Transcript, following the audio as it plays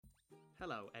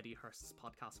Hello, Eddie Hurst's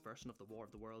podcast version of the War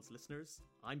of the Worlds listeners.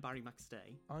 I'm Barry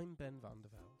McStay. I'm Ben van der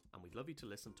Velde. And we'd love you to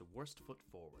listen to Worst Foot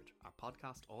Forward, our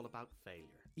podcast all about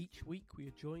failure. Each week we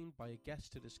are joined by a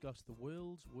guest to discuss the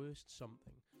world's worst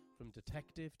something. From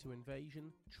detective to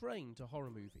invasion, train to horror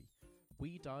movie.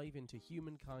 We dive into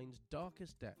humankind's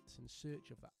darkest depths in search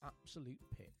of the absolute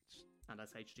pits. And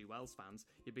as H.G. Wells fans,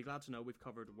 you'd be glad to know we've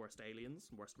covered worst aliens,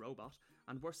 worst robot,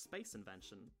 and worst space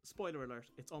invention. Spoiler alert,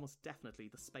 it's almost definitely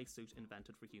the spacesuit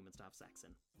invented for humans to have sex in.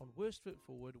 On Worst Foot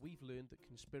Forward, we've learned that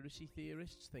conspiracy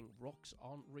theorists think rocks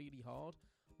aren't really hard,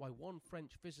 why one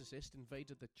French physicist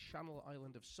invaded the Channel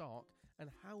Island of Sark, and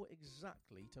how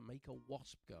exactly to make a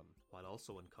wasp gun. While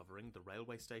also uncovering the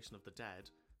railway station of the dead,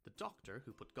 the doctor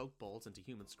who put goat balls into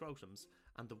human scrotums,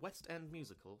 and the West End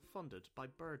musical funded by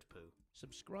bird poo.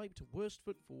 Subscribe to Worst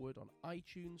Foot Forward on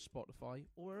iTunes, Spotify,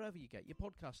 or wherever you get your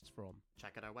podcasts from.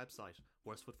 Check out our website,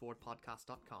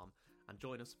 worstfootforwardpodcast.com, and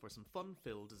join us for some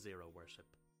fun-filled zero worship.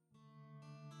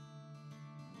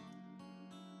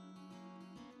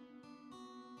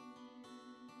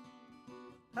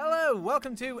 Hello,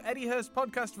 welcome to Eddie Hurst's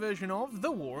podcast version of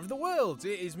The War of the Worlds.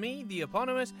 It is me, the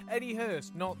eponymous Eddie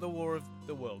Hurst, not The War of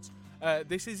the Worlds.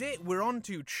 This is it. We're on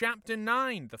to Chapter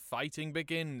 9, The Fighting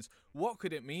Begins. What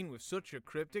could it mean with such a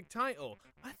cryptic title?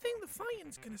 I think the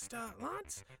fighting's gonna start,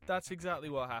 lads. That's exactly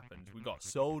what happened. We got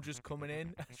soldiers coming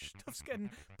in. Stuff's getting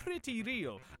pretty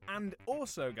real. And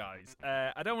also, guys,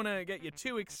 I don't want to get you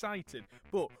too excited,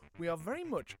 but we are very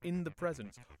much in the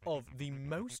presence of the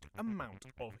most amount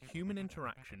of human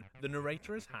interaction the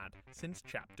narrator has had since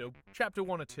chapter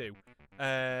 1 or 2.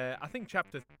 I think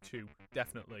chapter 2,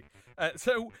 definitely.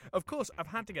 So, of course, I've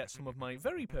had to get some of my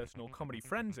very personal comedy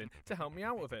friends in to help me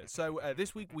out with it. So,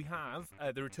 this week we have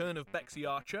the return of Bexy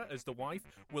Archer as the wife.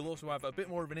 We'll also have a bit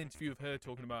more of an interview of her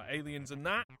talking about aliens and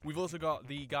that. We've also got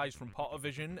the guys from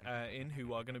Pottervision in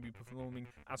who are going to be performing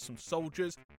as some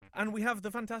soldiers. And we have the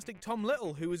fantastic Tom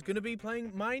Little, who is going to be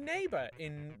playing my neighbour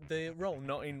in the role,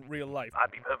 not in real life.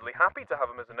 I'd be perfectly happy to have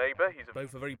him as a neighbour. He's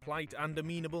both a very polite and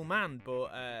amenable man,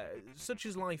 but such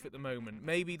is life at the moment.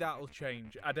 Maybe that'll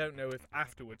change. I don't know if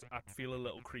afterwards I'd feel a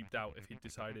little creeped out if he'd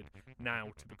decided now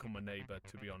to become a neighbour,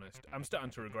 to be honest. I'm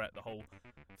starting to regret the whole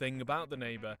thing about the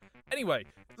neighbour. Anyway,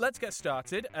 let's get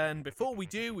started, and before we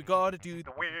do, we gotta do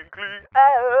the weekly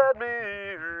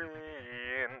admins.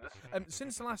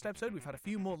 Since the last episode, we've had a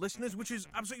few more listeners, which is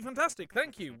absolutely fantastic.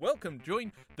 Thank you. Welcome.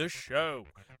 Join the show.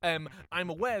 I'm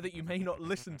aware that you may not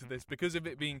listen to this because of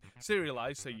it being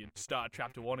serialized, so you start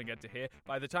chapter 1 and get to here.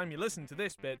 By the time you listen to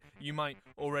this bit, you might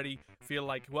already feel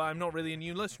like, well, I'm not really a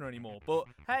new listener anymore. But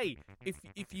hey,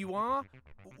 if you are,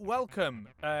 welcome.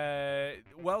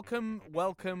 Welcome.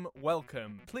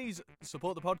 Please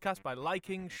support the podcast by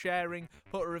liking, sharing,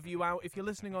 put a review out. If you're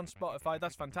listening on Spotify,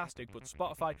 that's fantastic, but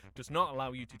Spotify does not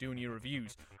allow you to do any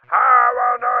reviews.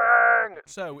 How annoying!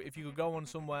 So, if you could go on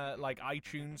somewhere like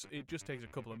iTunes, it just takes a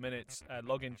couple of minutes,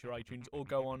 log into your iTunes, or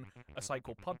go on a site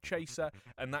called Podchaser,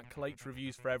 and that collates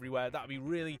reviews for everywhere. That would be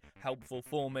really helpful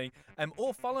for me.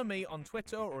 Or follow me on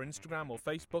Twitter or Instagram or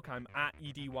Facebook. I'm at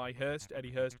EDY Hurst,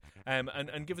 Eddie Hurst,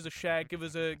 and give us a share, give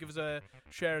us a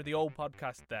share of the old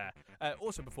podcast there.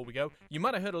 Also, before we go, you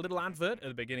might have heard a little advert at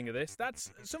the beginning of this.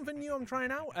 That's something new I'm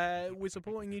trying out. We're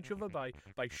supporting each other by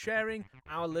sharing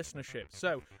our listenership.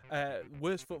 So,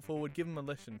 Worst Foot Forward, give them a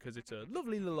listen because it's a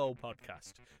lovely little old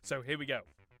podcast. So here we go.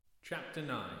 Chapter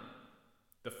 9.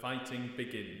 The Fighting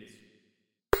Begins.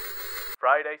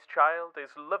 Friday's child is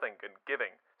loving and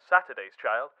giving. Saturday's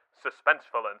child,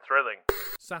 suspenseful and thrilling.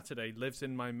 Saturday lives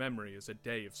in my memory as a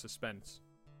day of suspense.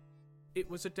 It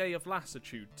was a day of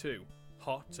lassitude too,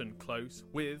 hot and close,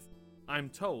 with, I'm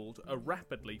told, a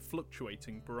rapidly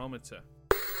fluctuating barometer.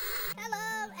 Hello,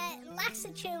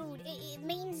 lassitude. It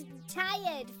means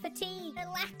tired, fatigued, a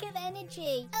lack of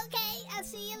energy. Okay, I'll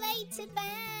see you later,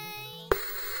 bye.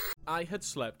 I had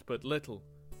slept but little,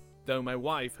 though my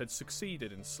wife had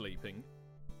succeeded in sleeping,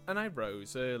 and I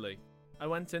rose early. I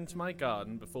went into my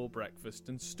garden before breakfast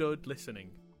and stood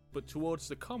listening, but towards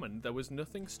the common there was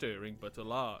nothing stirring but a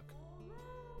lark.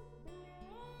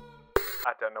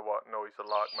 I don't know what noise a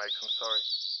lark makes, I'm sorry.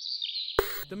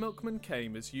 The milkman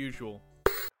came as usual.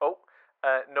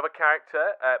 Another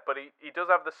character, but he does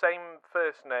have the same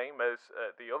first name as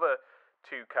the other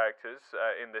two characters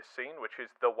in this scene, which is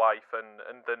the wife and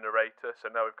the narrator, so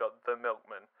now we've got the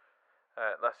milkman.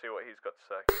 Let's see what he's got to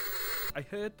say. I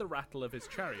heard the rattle of his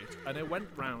chariot, and I went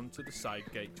round to the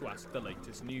side gate to ask the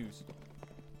latest news.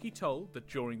 He told that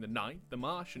during the night the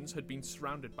Martians had been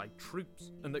surrounded by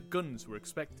troops, and that guns were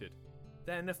expected.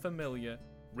 Then a familiar,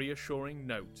 reassuring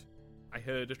note. I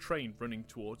heard a train running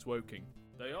towards Woking.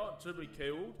 They aren't to be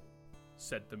killed,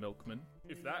 said the milkman.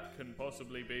 if that can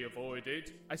possibly be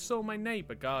avoided. I saw my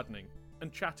neighbour gardening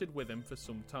and chatted with him for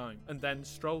some time, and then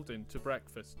strolled in to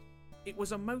breakfast. It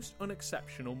was a most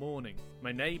unexceptional morning.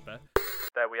 My neighbour...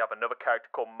 There we have another character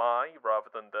called Mai rather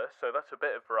than the, so that's a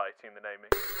bit of variety in the naming.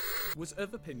 Was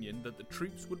of opinion that the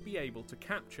troops would be able to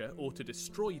capture or to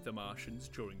destroy the Martians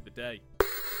during the day.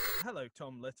 Hello,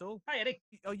 Tom Little. Hi, Eddie.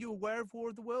 Are you aware of War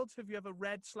of the Worlds? Have you ever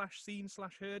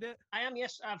read/seen/heard it? I am.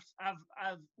 Yes, I've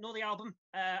know the album.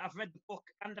 I've read the book,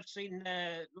 and I've seen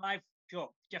live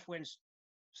show. Jeff Wayne's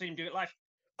seen him do it live.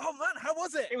 Oh man, how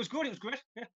was it? It was good. It was great.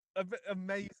 Yeah.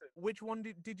 Amazing. Which one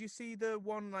did you see? The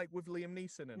one like with Liam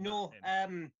Neeson and No.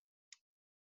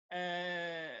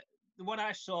 The one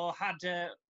I saw had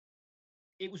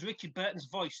it was Richard Burton's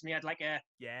voice, and he had like a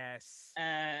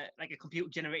computer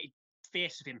generated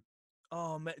face of him.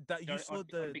 Oh man, that you saw on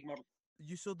a big model.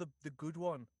 You saw the good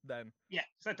one then. Yeah,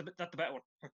 that's the better one.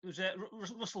 It was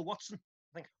Russell Watson,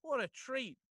 I think. What a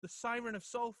treat! The Siren of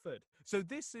Salford. So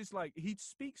this is like, he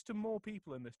speaks to more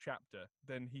people in this chapter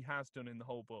than he has done in the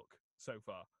whole book so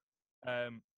far,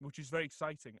 which is very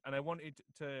exciting. And I wanted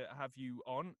to have you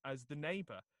on as the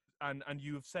neighbour. And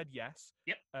you have said yes.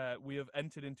 Yep. We have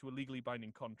entered into a legally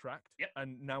binding contract. Yep.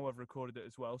 And now I've recorded it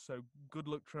as well. So good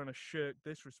luck trying to shirk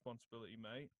this responsibility,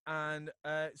 mate. And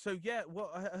so yeah,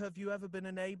 what have you ever been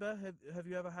a neighbour? Have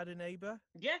you ever had a neighbour?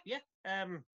 Yeah. I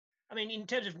mean, in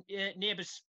terms of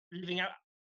neighbours living out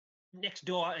next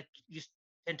door, you just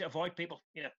tend to avoid people.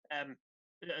 You know,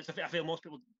 I feel most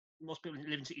people who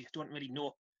live in cities don't really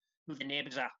know who their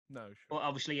neighbours are. No, sure. But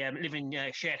obviously, living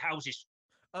in shared houses.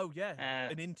 Oh yeah,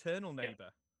 an internal neighbour.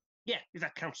 Yeah,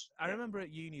 that counts. I remember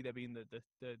at uni there being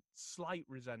the slight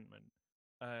resentment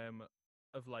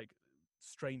of like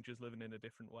strangers living in a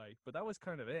different way, but that was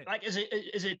kind of it. Like as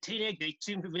a teenager, it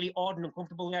seemed really odd and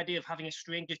uncomfortable, the idea of having a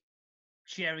stranger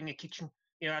sharing a kitchen.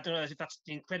 You know, I don't know if that's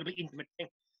an incredibly intimate thing,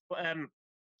 but I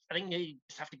think you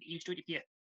just have to get used to it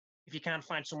if you can't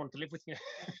find someone to live with you.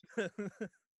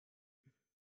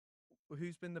 Well,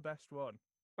 who's been the best one?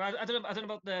 Well, I don't know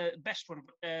about the best one,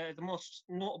 but the most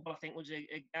notable I think was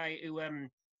a guy who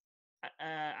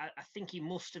I think he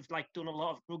must have like done a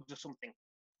lot of drugs or something,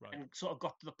 right, and sort of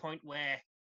got to the point where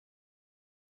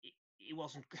he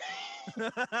wasn't.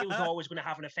 It was always going to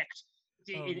have an effect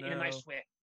in a nice way.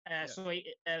 So it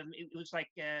was like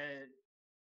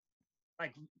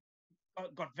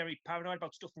got very paranoid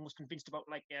about stuff and was convinced about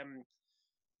like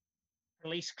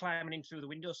police climbing in through the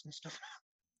windows and stuff.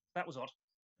 That was odd.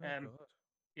 God.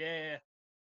 Yeah.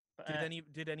 But,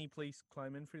 did any police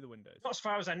climb in through the windows? Not as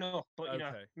far as I know, but you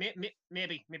okay. know,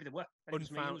 maybe they were.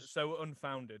 So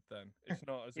unfounded then. It's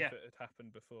not as if it had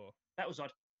happened before. That was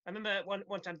odd. I remember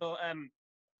one time though,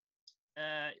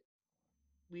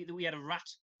 we had a rat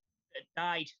that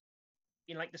died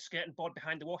in like the skirting board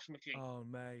behind the washing machine. Oh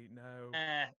mate, no.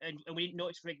 And we didn't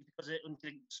notice it because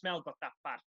until the smell got that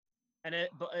bad. And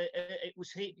but it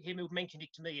was him who mentioned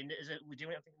it to me, and as we're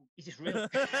doing it, I'm thinking, is this real?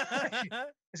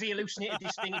 Has he hallucinated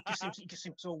this thing? It just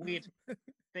seems so weird that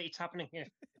it's happening. Yeah.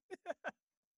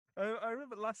 I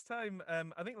remember last time.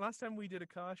 I think last time we did a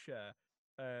car share.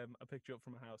 I picked you up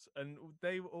from a house, and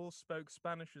they all spoke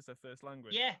Spanish as their first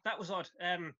language. Yeah, that was odd.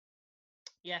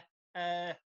 Yeah.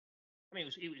 I mean,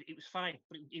 it was fine,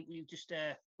 but it just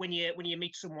when you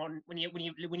meet someone, when you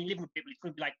live with people, it's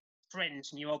going to be like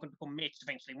friends, and you're all going to become mates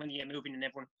eventually. When you're moving and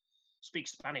everyone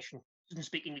speaks Spanish and doesn't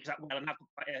speak English that well, and I've got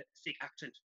quite a thick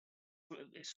accent.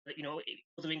 It's, you know,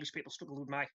 other English people struggle with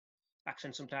my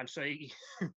accent sometimes, so it's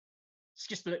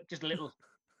just a little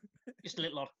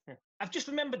odd. Yeah. I've just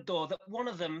remembered though that one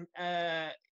of them,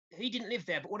 he didn't live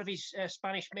there, but one of his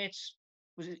Spanish mates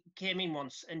came in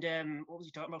once, and what was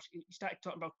he talking about? He started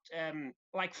talking about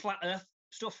like flat Earth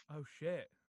stuff. Oh shit!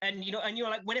 And you're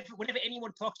like, whenever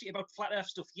anyone talks to you about flat Earth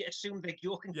stuff, you assume they're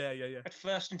joking. Yeah. At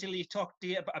first, until you talk to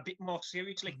you about a bit more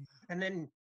seriously, and then,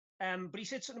 but he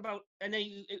said something about, and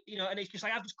then and he's just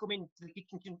like, I've just come in to the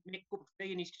kitchen to make a cup of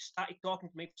tea, and he's just started talking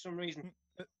to me for some reason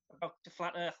about the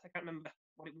flat Earth. I can't remember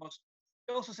what it was.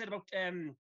 He also said about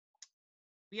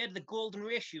we had the golden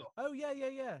ratio. Oh yeah.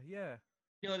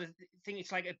 You know, the thing,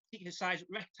 it's like a particular size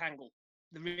rectangle.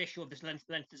 The ratio of this length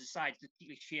of the sides, the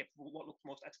particular shape, what looks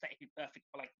most aesthetically perfect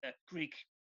for like the Greek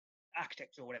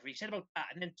architects or whatever. He said about that,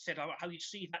 and then said about how you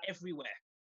see that everywhere.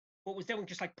 What was doing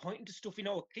just like pointing to stuff in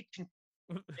our kitchen.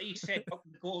 He said about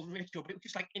the golden ratio, but it was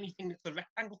just like anything that's a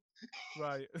rectangle.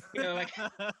 Right. You know, like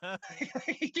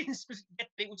he didn't get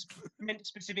it was meant a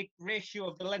specific ratio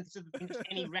of the lengths of the thing, just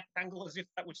any rectangle, as if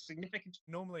that was significant.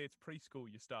 Normally, it's preschool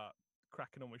you start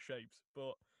cracking on with shapes,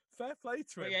 but fair play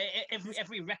to him. Yeah,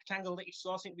 every rectangle that you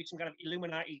saw seemed to be some kind of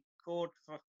Illuminati code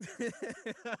for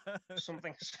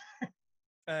something.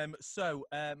 So,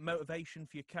 motivation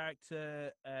for your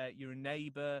character, you're a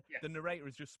neighbour. Yeah. The narrator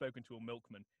has just spoken to a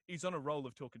milkman. He's on a roll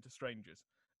of talking to strangers.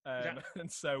 Exactly.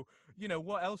 And so,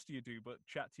 what else do you do but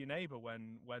chat to your neighbour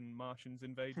when Martians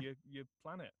invade your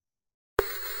planet?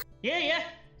 Yeah.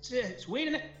 It's weird,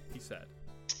 isn't it? He said.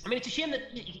 I mean, it's a shame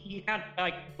that you can't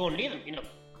go near them,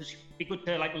 because it'd be good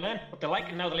to learn what they're like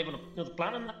and how they live on another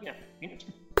planet and that.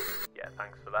 Interesting. Yeah,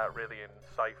 thanks for that really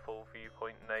insightful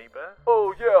viewpoint, neighbour.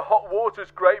 Oh yeah, hot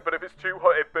water's great, but if it's too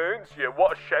hot it burns you.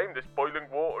 What a shame this boiling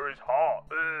water is hot.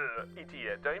 Ugh.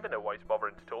 Idiot, don't even know why he's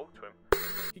bothering to talk to him.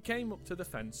 He came up to the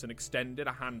fence and extended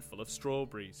a handful of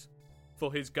strawberries.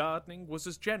 For his gardening was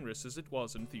as generous as it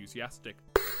was enthusiastic.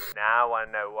 Now I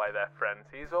know why they're friends.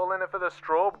 He's all in it for the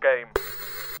straw game.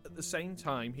 At the same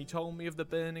time, he told me of the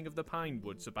burning of the pine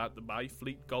woods about the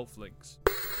Byfleet golf links.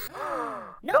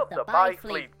 Not the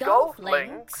Byfleet golf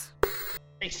links.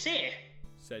 They say,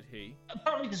 said he.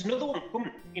 Apparently there's another one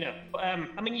coming, But,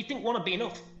 I mean, you'd think one would be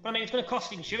enough. But, I mean, it's going to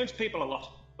cost insurance people a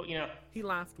lot. But, He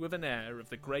laughed with an air of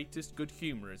the greatest good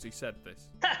humour as he said this.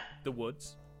 The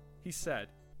woods, he said,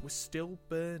 were still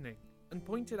burning, and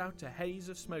pointed out a haze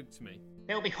of smoke to me.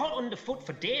 They'll be hot underfoot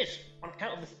for days on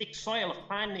account of the thick soil of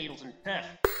pine needles and turf.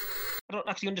 I don't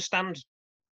actually understand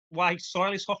why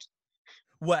soil is hot.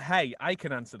 Well, hey, I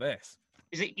can answer this.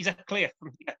 Is that clear?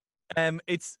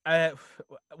 It's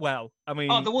well, I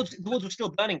mean. Oh, the woods were still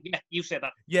burning. Yeah, you said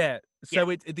that. Yeah. So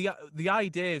the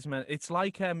idea is, man, it's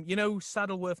like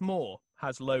Saddleworth Moor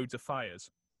has loads of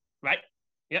fires. Right.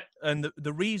 Yep. And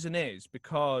the reason is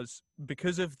because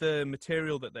of the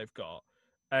material that they've got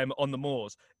on the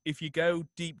moors. If you go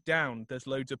deep down, there's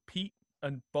loads of peat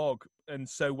and bog, and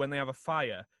so when they have a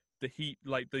fire, the heat,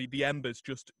 like the embers,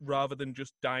 just rather than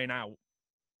just dying out,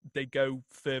 they go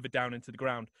further down into the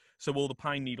ground. So all the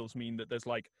pine needles mean that there's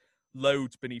like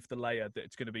loads beneath the layer that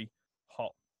it's going to be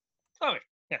hot. Oh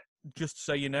yeah. Just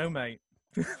so you know, mate.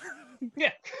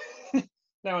 Yeah.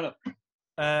 Now I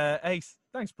know. Ace,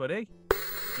 thanks, buddy.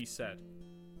 He said,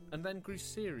 and then grew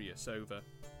serious over.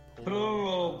 Poor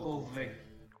Ogilvy.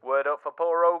 Word up for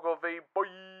poor Ogilvy, boy.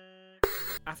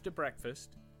 After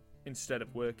breakfast, instead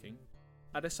of working,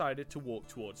 I decided to walk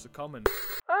towards the common.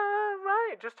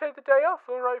 Right, just take the day off,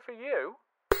 all right for you.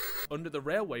 Under the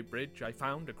railway bridge, I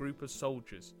found a group of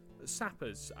soldiers,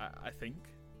 sappers, I think,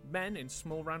 men in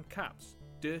small round caps,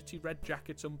 dirty red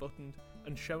jackets unbuttoned,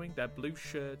 and showing their blue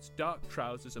shirts, dark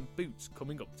trousers, and boots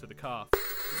coming up to the calf.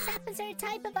 Sappers are a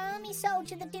type of army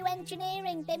soldier that do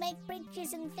engineering. They make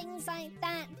bridges and things like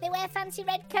that. They wear fancy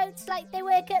red coats like they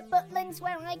work at Butlands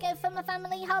where I go for my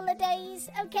family holidays.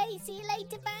 Okay, see you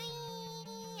later, bye.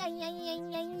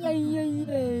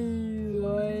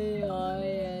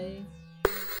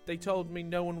 They told me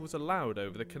no one was allowed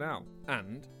over the canal,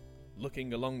 and,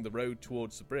 looking along the road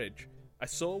towards the bridge, I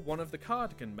saw one of the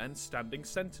cardigan men standing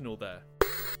sentinel there.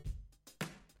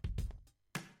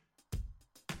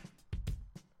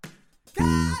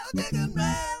 Cardigan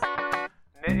man,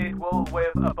 Knitted wool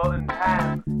with a buttoned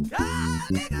hem,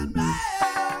 cardigan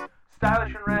man,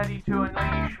 stylish and ready to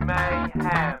unleash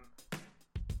mayhem.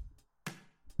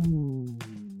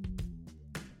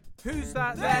 Who's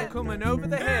that there coming over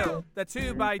the hill? They're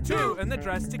 2 by 2 and they're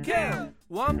dressed to kill.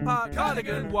 1 part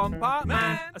cardigan, 1 part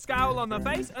man. A scowl on the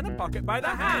face and a pocket by the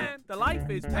hand. The life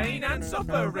is pain and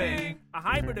suffering. A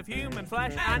hybrid of human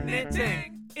flesh and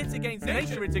knitting. It's against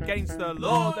nature, it's against the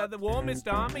law. They're the warmest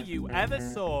army you ever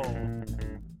saw.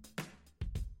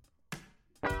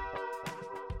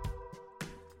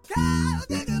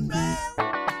 cardigan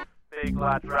man, Big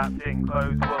lads wrapped in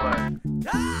clothes woolen.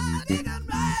 cardigan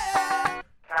man,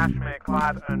 Cashmere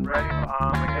clad and ready for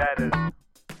Armageddon.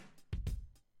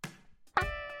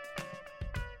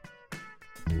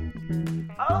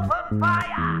 open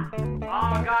fire,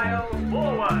 Argyle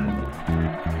forward!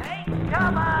 take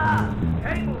cover,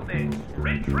 Cablesix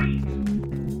retreat!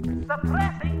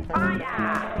 suppressing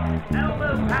fire,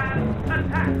 Elbow pads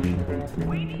attached!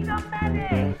 we need a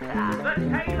medic, The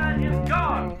tailor is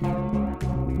gone!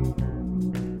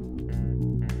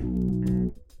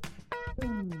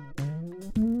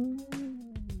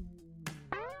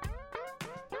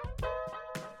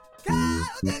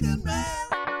 cardigan man,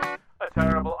 A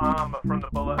terrible armour from the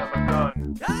bullet of a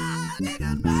gun.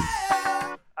 cardigan man,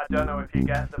 I don't know if you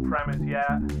get the premise yet.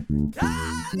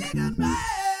 cardigan man.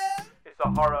 It's the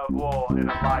horror of war in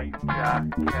a light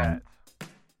jacket.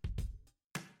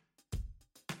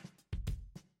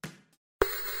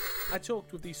 I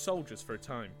talked with these soldiers for a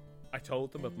time. I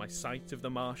told them of my sight of the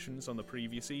Martians on the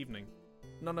previous evening.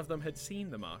 None of them had seen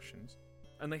the Martians,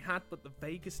 and they had but the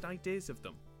vaguest ideas of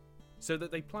them, so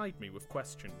that they plied me with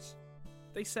questions.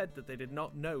 They said that they did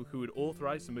not know who had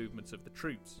authorised the movements of the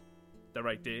troops. Their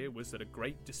idea was that a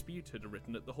great dispute had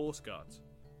arisen at the Horse Guards.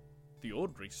 The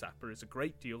ordinary sapper is a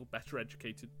great deal better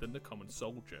educated than the common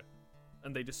soldier,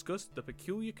 and they discussed the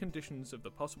peculiar conditions of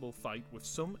the possible fight with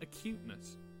some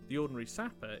acuteness. The ordinary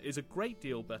sapper is a great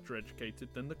deal better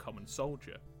educated than the common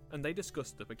soldier, and they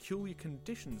discussed the peculiar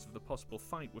conditions of the possible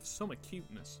fight with some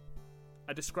acuteness.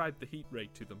 I described the heat ray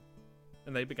to them,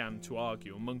 and they began to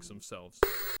argue amongst themselves.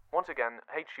 Once again,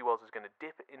 H.G. Wells is going to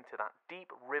dip into that deep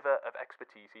river of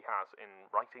expertise he has in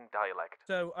writing dialect.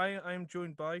 So I am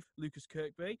joined by Lucas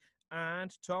Kirkby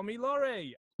and Tommy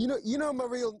Laurie. You know my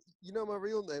real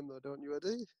name though, don't you,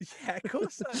 Eddie? Yeah, of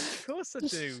course I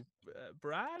do.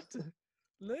 Brad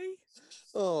Lee.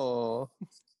 Oh,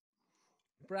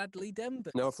 Bradley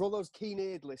Demden. no! For all those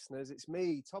keen-eared listeners, it's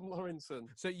me, Tom Lawrenson.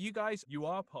 So you guys, you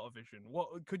are Pottervision.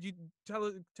 What could you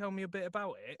tell me a bit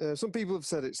about it? Some people have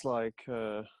said it's like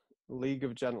League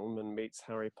of Gentlemen meets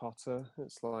Harry Potter.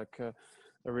 It's like a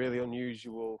really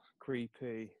unusual,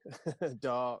 creepy,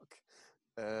 dark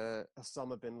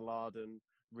Osama bin Laden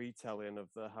retelling of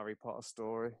the Harry Potter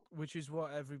story. Which is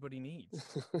what everybody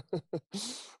needs.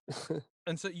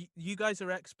 And so you guys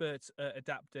are experts at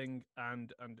adapting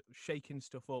and shaking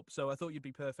stuff up. So I thought you'd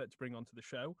be perfect to bring onto the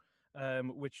show,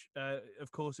 which,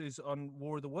 of course, is on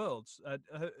War of the Worlds.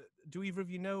 Do either of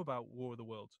you know about War of the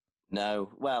Worlds?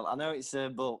 No. Well, I know it's a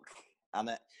book, and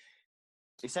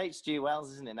it's H.G.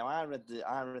 Wells, isn't it? Now, I read the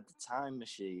Time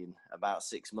Machine about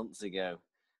 6 months ago.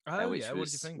 Oh, yeah. What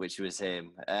did you think? Which was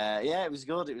him. Yeah, it was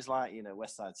good. It was like,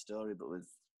 West Side Story, but with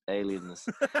aliens.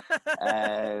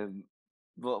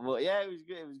 But yeah, it was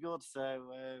good. It was good. So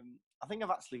I think I've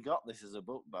actually got this as a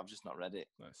book, but I've just not read it.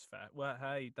 That's fair. Well,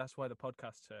 hey, that's why the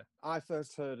podcast's here. I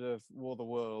first heard of War of the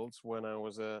Worlds when I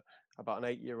was about an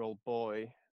 8-year-old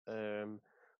boy.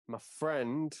 My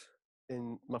friend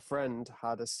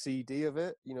had a CD of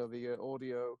it. You know,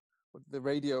 the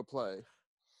radio play.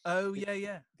 Oh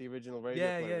yeah. The original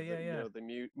radio play. Yeah. You know,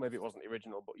 maybe it wasn't the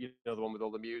original, but you know, the one with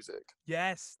all the music.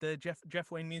 Yes, the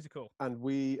Jeff Wayne musical. And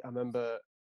I remember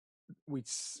we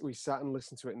sat and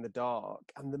listened to it in the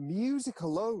dark, and the music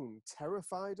alone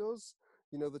terrified us.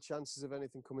 You know, the chances of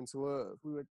anything coming to Earth.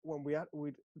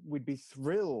 We'd be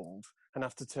thrilled and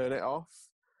have to turn it off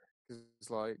because it's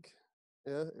like,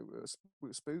 yeah, we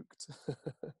were spooked.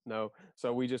 No,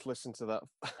 so we just listened to that.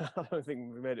 I don't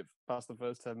think we made it past the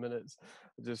first 10 minutes.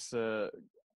 Just and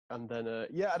then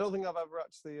I don't think I've ever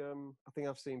actually. I think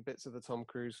I've seen bits of the Tom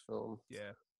Cruise film.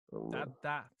 Yeah, Oh,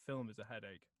 that film is a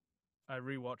headache. I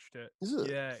rewatched it. Is it?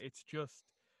 Yeah, it's just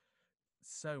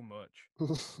so much.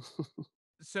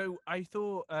 So I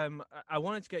thought I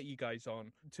wanted to get you guys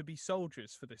on to be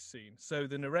soldiers for this scene. So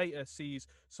the narrator sees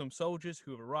some soldiers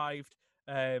who have arrived,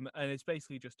 and it's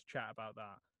basically just to chat about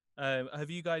that. Have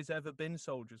you guys ever been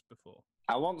soldiers before?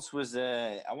 I once was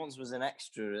an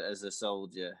extra as a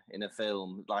soldier in a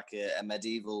film, like a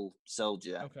medieval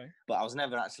soldier. Okay. But I was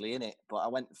never actually in it. But I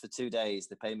went for 2 days.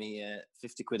 They pay me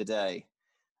 50 quid a day,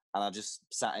 and I just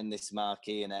sat in this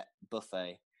marquee and ate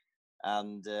buffet,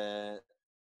 and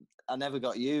I never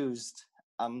got used.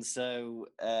 And so,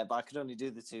 but I could only do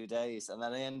the 2 days, and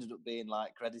then I ended up being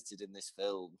like credited in this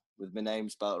film with my name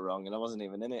spelled wrong, and I wasn't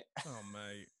even in it. Oh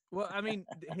mate. Well, I mean,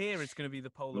 here it's going to be the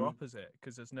polar opposite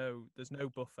because there's no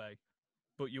buffet,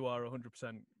 but you are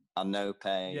 100%. And no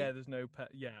pay. Yeah, there's no pay.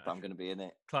 Yeah, But I'm going to be in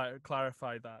it.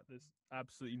 Clarify that. There's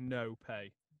absolutely no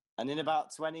pay. And in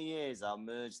about 20 years, I'll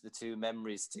merge the two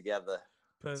memories together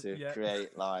to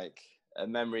create like a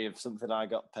memory of something I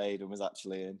got paid and was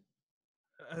actually in.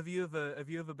 Have you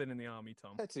ever been in the army,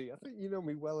 Tom? Eddie, I think you know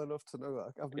me well enough to know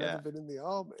that I've never been in the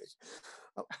army.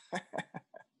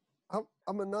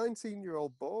 I'm a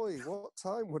 19-year-old boy. What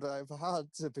time would I have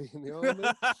had to be in the army?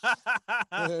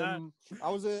 I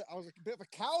was a bit of a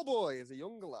cowboy as a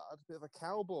younger lad. A bit of a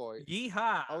cowboy.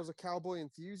 Yeehaw! I was a cowboy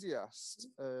enthusiast.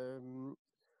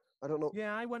 I don't know.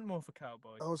 Yeah, I went more for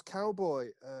cowboy. I was cowboy.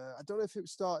 I don't know if it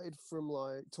started from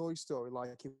like Toy Story,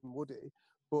 like in Woody,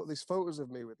 but there's photos of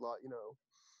me with like, you know,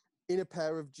 in a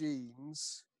pair of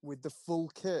jeans with the full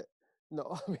kit.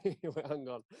 No, I mean, wait, hang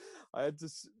on. I had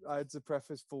to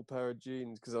preface full pair of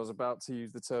jeans because I was about to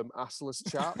use the term assless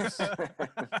chaps.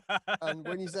 And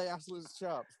when you say assless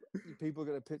chaps, people are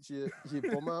going to picture your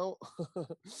bum out.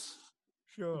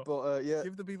 Sure. But yeah,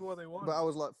 give the people what they want. But I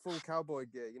was like full cowboy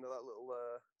gear, you know, that little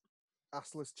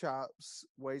assless chaps,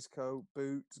 waistcoat,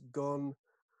 boots, gun,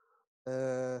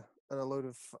 and a load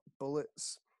of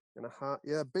bullets and a hat.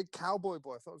 Yeah, big cowboy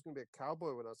boy. I thought I was going to be a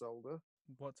cowboy when I was older.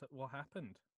 What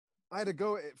happened? I had to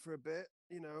go at it for a bit,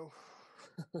 you know,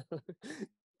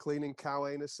 cleaning cow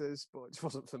anuses, but it just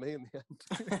wasn't for me in the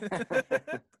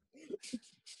end.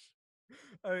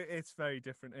 Oh, it's very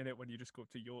different in it when you just go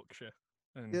up to Yorkshire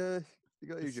and Yeah, you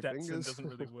got to the use your Stetson fingers. doesn't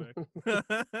really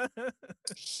work.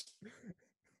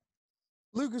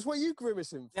 Lucas, what are you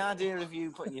grimacing The for? idea of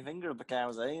you putting your finger up a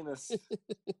cow's anus.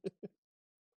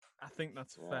 I think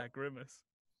that's Yeah. fair grimace.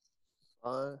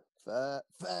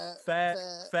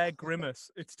 Fair.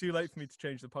 Grimace. It's too late for me to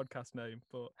change the podcast name,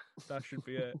 but that should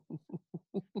be it.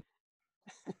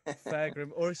 Fair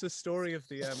Grimace. Or it's a story of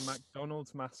the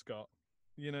McDonald's mascot.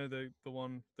 You know, the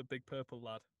big purple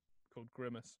lad called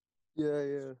Grimace.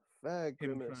 Yeah. Fair Him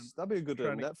grimace. trying- That'd be a good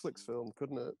trying to- Netflix film,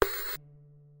 couldn't it?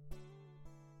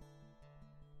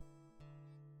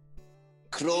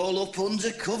 Crawl up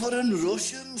undercover and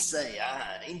rush 'em, say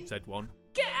I. Said one.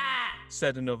 Get out!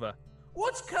 Said another.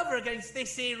 What's cover against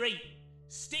this here heat?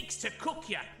 Sticks to cook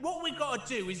ya. What we gotta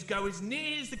do is go as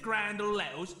near as the ground will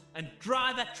let us and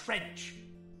drive a trench.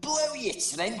 Blow your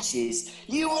trenches.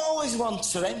 You always want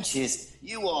trenches.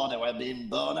 You ought to have been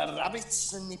born a rabbit,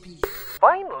 Snippy.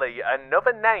 Finally,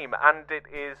 another name, and it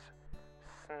is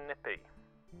Snippy.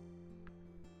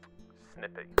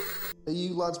 Snippy. Are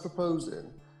you lads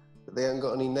proposing that they haven't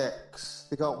got any necks?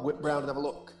 They can't whip round and have a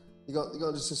look. You can't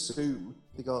just assume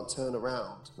they can't turn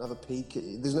around and have a peek at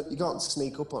you. You can't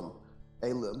sneak up on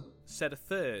Alum. Said a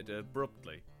third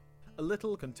abruptly. A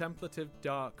little contemplative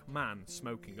dark man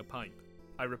smoking a pipe.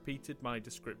 I repeated my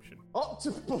description.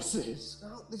 Octopuses!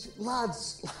 Oh,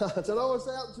 lads, I know I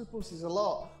say octopuses a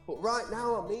lot, but right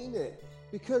now I mean it.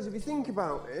 Because if you think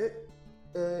about it,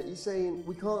 you're saying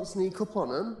we can't sneak up on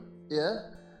them, yeah?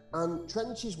 And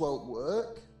trenches won't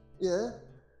work, yeah?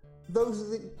 Those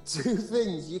are the two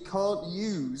things you can't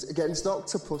use against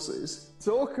octopuses.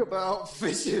 Talk about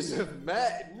fishers of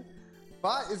men.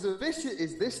 Fighters of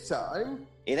fishes this time.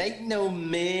 It ain't no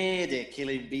murder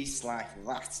killing beasts like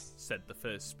that. Said the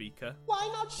first speaker. Why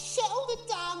not shell the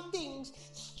damn things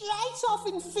straight off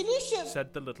and finish them?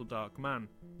 Said the little dark man.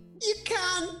 You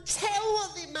can't tell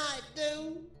what they might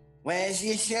do. Where's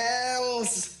your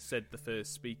shells? Said the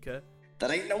first speaker.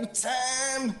 There ain't no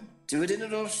time. Do it in a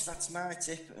rush, that's my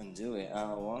tip, and do it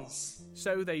all at once.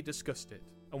 So they discussed it,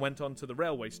 and went on to the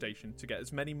railway station to get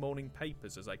as many morning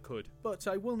papers as I could. But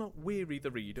I will not weary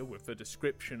the reader with a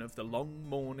description of the long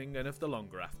morning and of the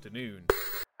longer afternoon.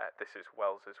 This is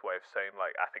Wells's way of saying,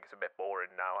 I think it's a bit boring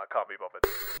now, I can't be bothered.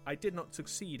 I did not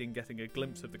succeed in getting a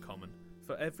glimpse of the common,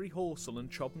 for every Horsell and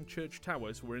Chobham church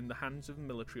towers were in the hands of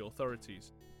military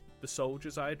authorities. The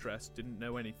soldiers I addressed didn't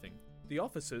know anything. The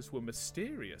officers were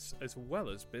mysterious as well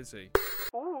as busy.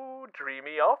 Ooh,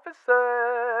 dreamy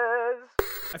officers!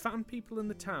 I found people in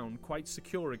the town quite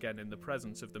secure again in the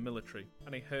presence of the military,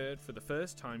 and I heard for the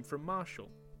first time from Marshall,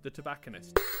 the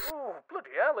tobacconist. Ooh,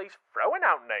 bloody hell, he's throwing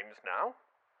out names now.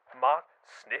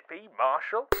 Snippy,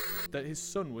 Marshall. That his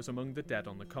son was among the dead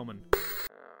on the common.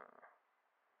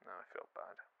 Now I feel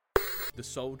bad. The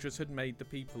soldiers had made the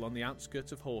people on the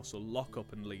outskirts of Horsell lock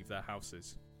up and leave their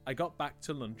houses. I got back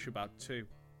to lunch about 2.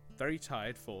 Very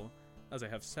tired for, as I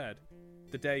have said,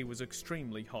 the day was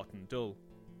extremely hot and dull,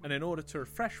 and in order to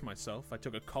refresh myself I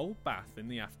took a cold bath in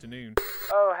the afternoon.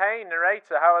 Oh, hey,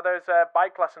 narrator, how are those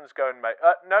bike lessons going, mate?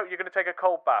 No, you're going to take a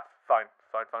cold bath. Fine.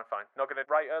 Not going to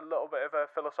write a little bit of a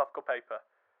philosophical paper.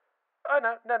 Oh,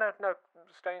 no.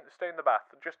 Stay in the bath.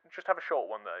 Just have a short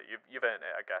one there. You've earned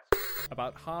it, I guess.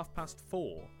 About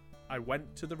 4:30, I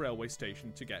went to the railway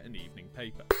station to get an evening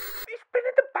paper. He's been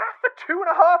in the bath for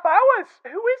 2.5 hours!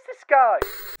 Who is this guy?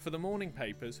 For the morning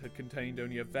papers had contained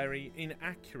only a very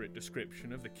inaccurate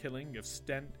description of the killing of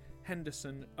Stent,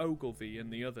 Henderson, Ogilvy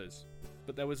and the others.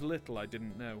 But there was little I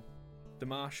didn't know. The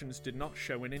Martians did not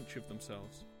show an inch of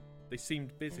themselves. They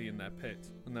seemed busy in their pit,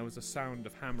 and there was a sound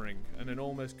of hammering and an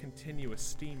almost continuous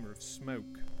steamer of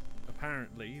smoke.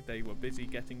 Apparently, they were busy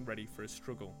getting ready for a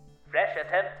struggle. Fresh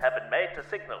attempts have been made to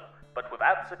signal, but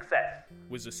without success.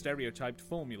 Was the stereotyped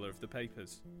formula of the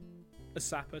papers. A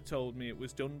sapper told me it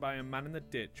was done by a man in the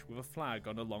ditch with a flag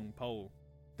on a long pole.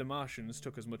 The Martians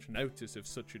took as much notice of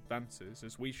such advances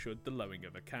as we should the lowing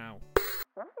of a cow.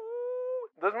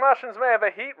 Those Martians may have a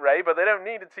heat ray, but they don't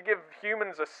need it to give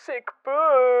humans a sick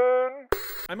burn.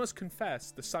 I must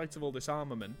confess, the sight of all this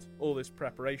armament, all this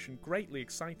preparation, greatly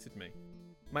excited me.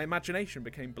 My imagination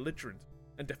became belligerent,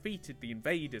 and defeated the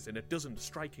invaders in a dozen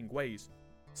striking ways.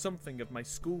 Something of my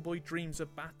schoolboy dreams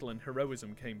of battle and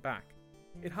heroism came back.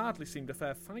 It hardly seemed a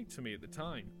fair fight to me at the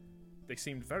time. They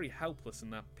seemed very helpless in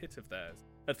that pit of theirs.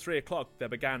 At 3 o'clock there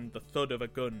began the thud of a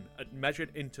gun at measured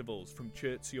intervals from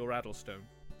Chertsey or Addlestone.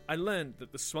 I learned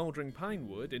that the smouldering pine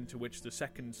wood into which the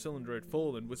second cylinder had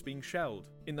fallen was being shelled,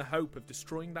 in the hope of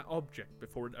destroying that object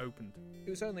before it opened. It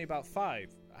was only about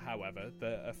 5, however,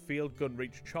 that a field gun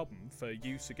reached Chobham for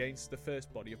use against the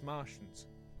first body of Martians.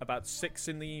 about 6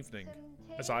 in the evening,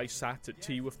 as I sat at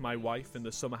tea with my wife in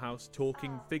the summer house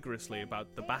talking vigorously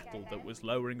about the battle that was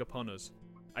lowering upon us,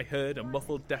 I heard a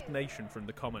muffled detonation from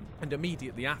the common, and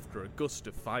immediately after a gust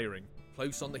of firing.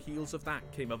 Close on the heels of that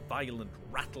came a violent,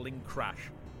 rattling crash,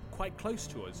 quite close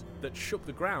to us, that shook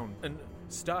the ground, and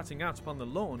starting out upon the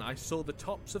lawn, I saw the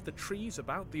tops of the trees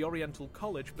about the Oriental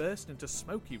College burst into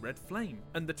smoky red flame,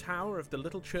 and the tower of the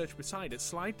little church beside it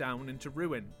slide down into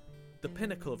ruin. The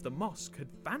pinnacle of the mosque had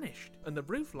vanished, and the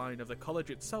roofline of the college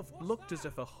itself looked as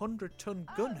if a 100-ton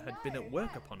gun had been at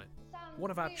work upon it. One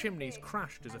of our chimneys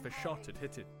crashed as if a shot had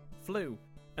hit it, flew,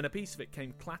 and a piece of it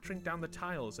came clattering down the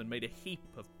tiles and made a heap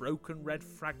of broken red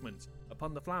fragments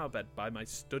upon the flower bed by my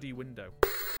study window.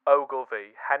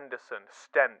 Ogilvy, Henderson,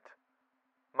 Stent.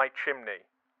 My chimney.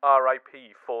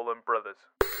 R.I.P. fallen brothers.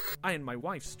 I and my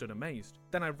wife stood amazed.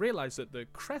 Then I realised that the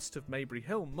crest of Maybury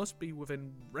Hill must be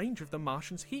within range of the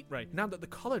Martian's heat ray, now that the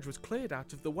college was cleared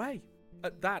out of the way.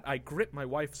 At that, I gripped my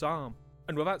wife's arm,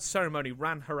 and without ceremony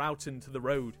ran her out into the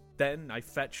road. Then I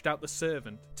fetched out the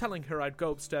servant, telling her I'd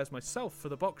go upstairs myself for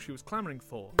the box she was clamouring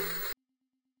for.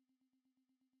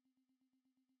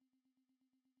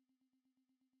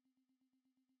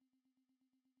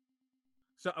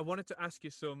 So I wanted to ask you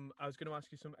I was going to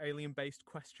ask you some alien-based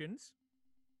questions.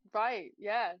 Right,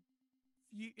 yeah.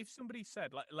 If somebody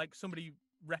said, like somebody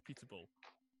reputable,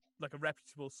 like a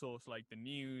reputable source like the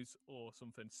news or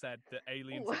something, said that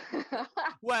aliens...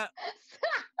 Well...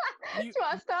 Do you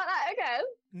want to start that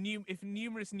again? If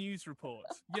numerous news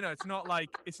reports, it's not like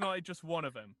just one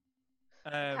of them.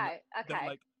 Okay.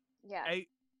 That, yeah.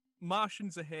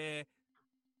 Martians are here.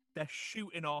 They're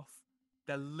shooting off.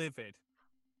 They're livid.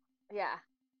 Yeah.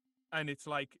 And it's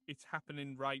like it's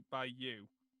happening right by you.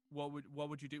 What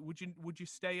would you do? Would you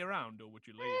stay around or would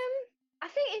you leave? I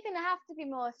think you're gonna have to be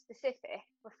more specific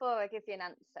before I give you an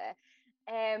answer.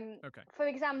 Okay. For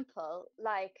example,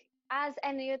 like as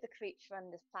any other creature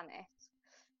on this planet,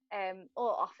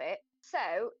 or off it.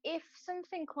 So if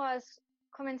something was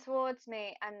coming towards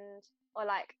me or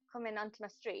like coming onto my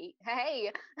street,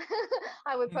 hey,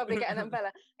 I would probably get an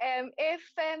umbrella. If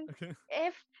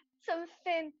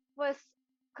something was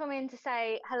coming to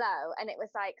say hello and it was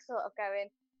like sort of going,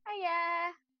 oh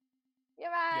yeah,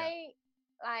 you're right,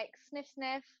 like sniff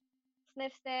sniff,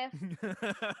 sniff sniff,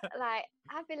 like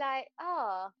I'd be like,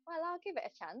 oh well, I'll give it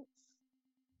a chance.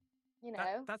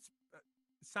 That's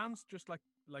sounds just like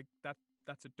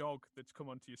that's a dog that's come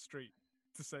onto your street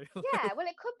to say hello. Yeah, well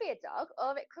it could be a dog,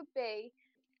 or it could be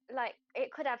like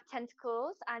it could have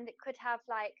tentacles, and it could have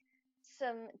like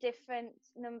some different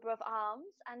number of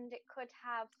arms, and it could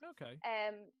have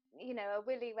a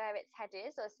willy where its head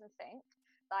is or something.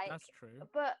 Like that's true.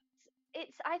 But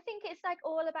I think it's like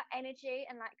all about energy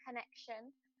and like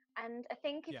connection. And I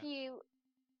think if you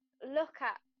look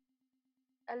at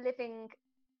a living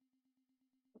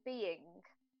being,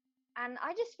 and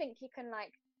I just think you can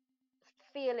like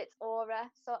feel its aura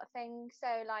sort of thing. So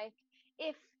like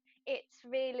if it's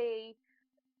really,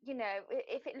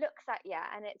 if it looks at you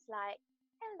and it's like,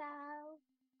 hello,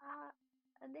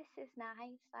 this is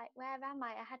nice, like where am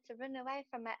I had to run away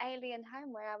from my alien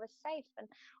home where I was safe, and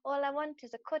all I want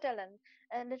is a cuddle and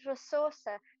a little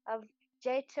saucer of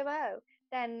J2O,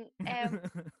 then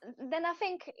then I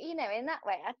think, in that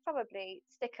way I'd probably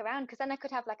stick around, because then I could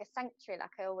have like a sanctuary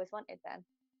like I always wanted then.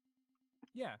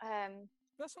 Yeah.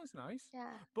 That sounds nice.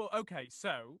 Yeah. But okay,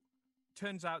 so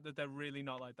turns out that they're really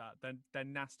not like that. They're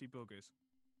nasty buggers.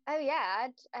 Oh yeah,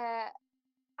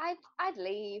 I'd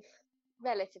leave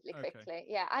relatively quickly. Okay.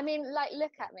 Yeah, I mean, like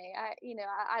look at me.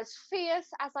 As fierce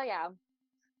as I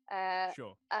am.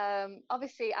 Sure.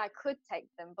 Obviously, I could take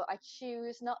them, but I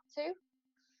choose not to.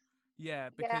 Yeah,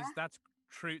 because that's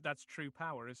true. That's true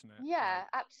power, isn't it? Yeah,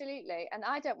 absolutely. And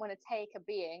I don't want to take a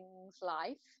being's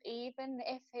life, even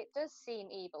if it does seem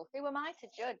evil. Who am I to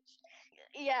judge?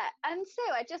 Yeah, and so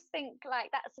I just think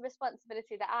like that's a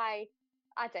responsibility that I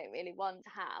don't really want to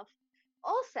have.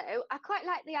 Also, I quite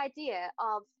like the idea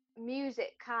of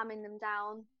music calming them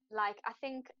down. Like, I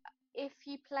think if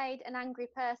you played an angry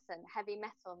person heavy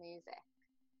metal music,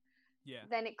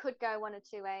 then it could go one or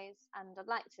two ways, and I'd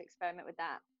like to experiment with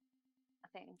that, I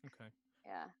think. Okay.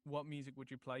 Yeah. What music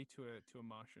would you play to a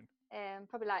Martian?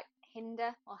 Probably like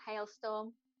Hinder or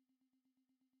Hailstorm.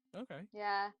 Okay.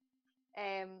 Yeah.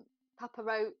 Papa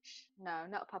Roach. No,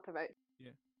 not Papa Roach.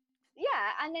 Yeah.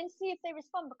 Yeah, and then see if they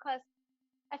respond, because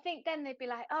I think then they'd be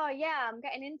like, oh yeah, I'm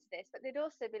getting into this, but they'd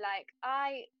also be like,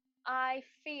 I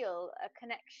feel a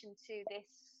connection to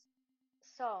this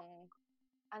song,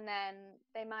 and then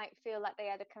they might feel like they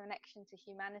had a connection to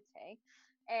humanity.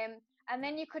 And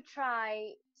then you could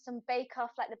try some Bake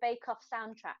Off, like the Bake Off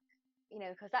soundtrack, you know,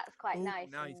 because that's quite Ooh, nice.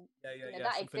 nice. And, Yeah, you know, yeah,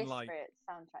 that something exists like- for its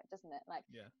soundtrack, doesn't it? Like,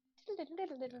 Yeah.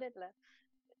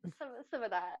 some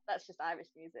of that's just Irish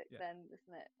music, Yeah. then,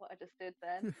 isn't it? What I just did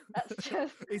then. That's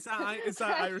just. Is that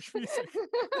Irish music?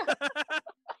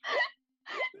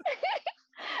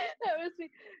 That was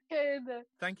me going there.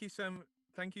 Thank you so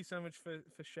much for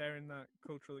sharing that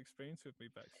cultural experience with me,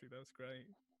 Bexy. That was great.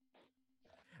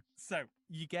 So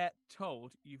you get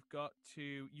told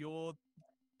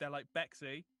they're like,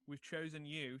 Bexy, we've chosen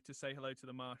you to say hello to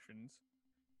the Martians.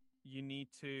 You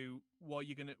need to,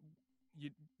 you're gonna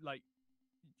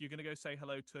go say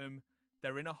hello to them.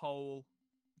 They're in a hole,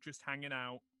 just hanging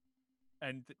out,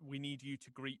 and we need you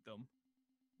to greet them.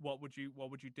 What would you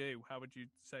do? How would you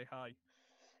say hi?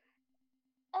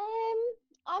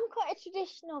 I'm quite a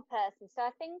traditional person, so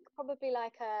I think probably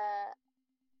like a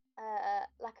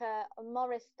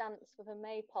Morris dance with a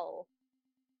maypole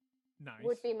Nice.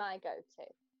 would be my go-to.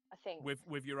 I think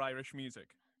With your Irish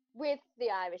music. with the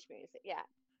Irish music, yeah,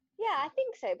 I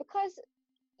think so, because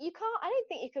you can't. I don't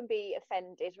think you can be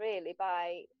offended really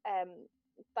by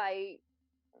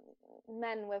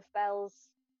men with bells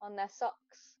on their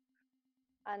socks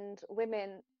and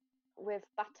women with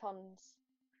batons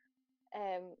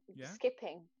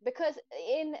skipping, because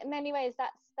in many ways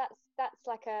that's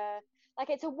like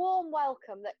it's a warm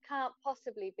welcome that can't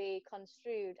possibly be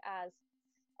construed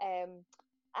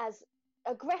as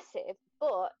aggressive,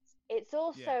 but it's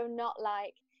also not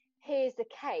like, here's the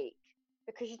cake,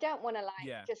 because you don't want to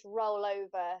just roll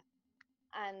over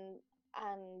and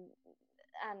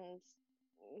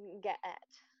get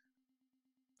it.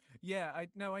 Yeah, I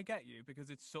get you, because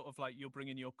it's sort of like you're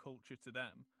bringing your culture to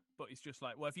them, but it's just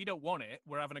like, well, if you don't want it,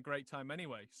 we're having a great time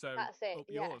anyway, so That's it. up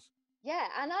Yeah. yours. Yeah,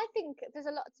 and I think there's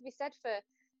a lot to be said for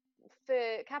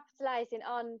capitalizing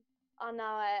on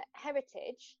our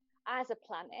heritage as a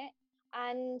planet,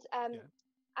 and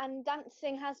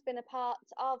dancing has been a part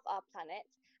of our planet,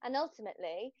 and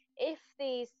ultimately, if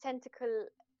these tentacle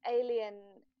alien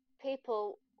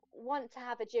people want to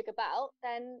have a jig about,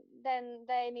 then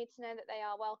they need to know that they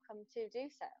are welcome to do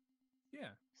so.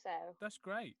 Yeah. So that's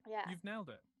great. Yeah. You've nailed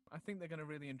it. I think they're going to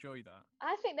really enjoy that.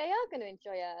 I think they are going to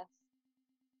enjoy Earth.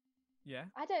 Yeah.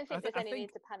 I don't think there's any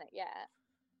need to panic yet.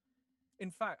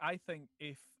 In fact, I think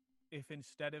if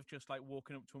instead of just like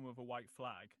walking up to them with a white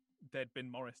flag, there'd been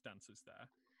Morris dancers there.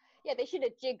 Yeah, they should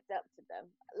have jigged up to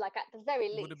them. Like, at the very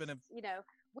least, Would have been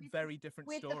very different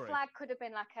with story. the flag could have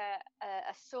been like a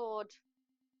sword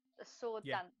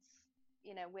dance,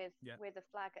 you know, with a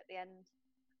flag at the end,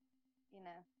 you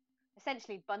know,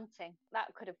 essentially bunting.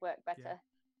 That could have worked better.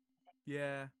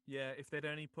 Yeah. If they'd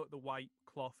only put the white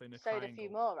cloth in a Sewed triangle. a few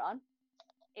more on.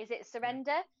 Is it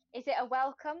surrender? Is it a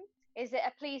welcome? Is it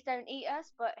a please don't eat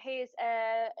us, but here's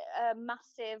a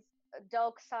massive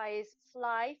dog-sized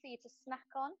fly for you to snack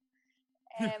on?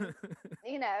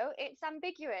 You know, it's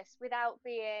ambiguous without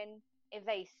being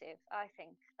evasive. I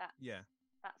think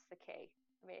that's the key,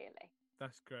 really.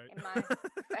 That's great. In my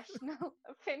professional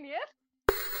opinion.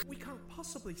 We can't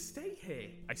possibly stay here,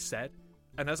 I said,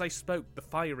 and as I spoke, the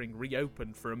firing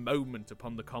reopened for a moment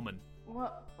upon the common.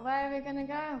 Where are we gonna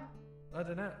go? I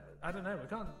don't know. We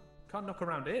can't knock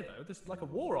around here though. There's like a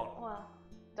war on. Well,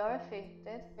 Dorothy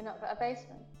did. We've not got a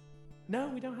basement. No,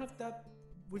 we don't have that.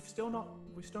 We've still not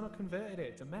converted it.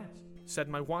 It's a mess, said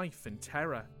my wife in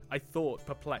terror. I thought,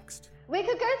 perplexed. We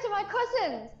could go to my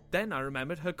cousins. Then I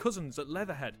remembered her cousins at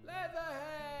Leatherhead.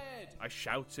 Leatherhead! I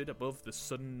shouted above the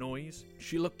sudden noise.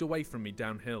 She looked away from me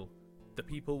downhill. The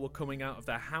people were coming out of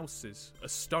their houses,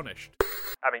 astonished.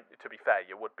 I mean, to be fair,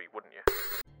 you would be, wouldn't you?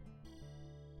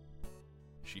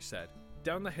 She said.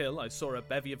 Down the hill, I saw a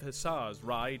bevy of hussars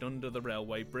ride under the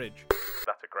railway bridge.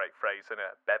 That's a great phrase, isn't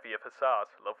it? Bevy of hussars.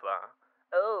 Love that.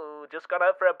 Oh, just gone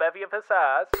out for a bevy of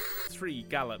hussars. 3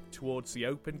 galloped towards the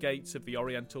open gates of the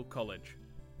Oriental College.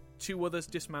 2 others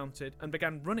dismounted and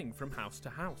began running from house to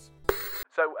house.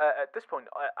 So at this point,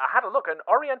 I had a look, and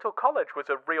Oriental College was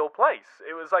a real place.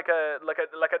 It was like an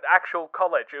actual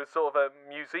college. It was sort of a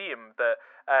museum that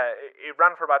it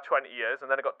ran for about 20 years,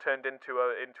 and then it got turned into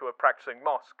a practicing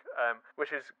mosque,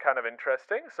 which is kind of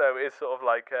interesting. So it's sort of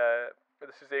like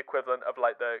this is the equivalent of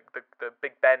like the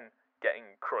Big Ben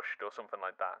getting crushed or something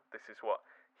like that. This is what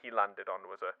he landed on,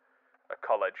 was a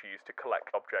college used to collect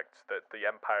objects that the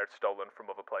Empire had stolen from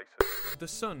other places. The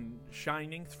sun,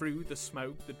 shining through the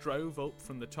smoke that drove up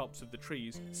from the tops of the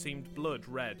trees, seemed blood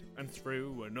red and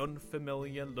threw an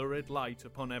unfamiliar, lurid light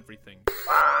upon everything.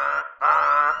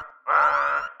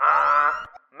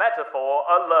 Metaphor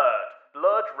alert.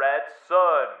 Blood red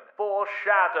sun.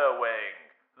 Foreshadowing.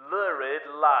 Lurid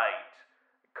light.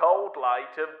 Cold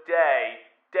light of day.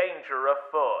 Danger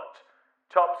afoot.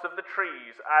 Tops of the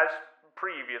trees as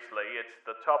previously, it's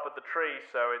the top of the tree,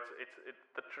 so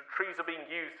the trees are being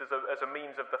used as a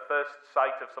means of the first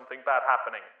sight of something bad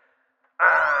happening.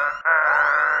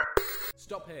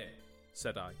 Stop here,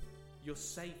 said I. You're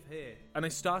safe here. And I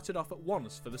started off at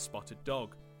once for the spotted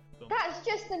dog. That's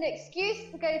just an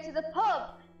excuse to go to the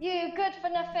pub, you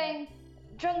good-for-nothing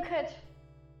drunkard.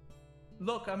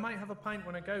 Look, I might have a pint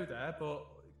when I go there, but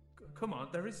come on,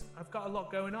 I've got a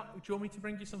lot going on. Do you want me to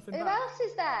bring you something Who back? else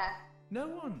is there? No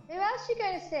one. Who else are you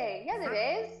going to see? Yeah, there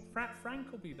is.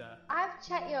 Frank will be there. I've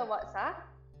checked your WhatsApp.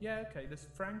 Yeah, okay, there's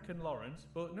Frank and Lawrence,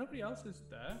 but nobody else is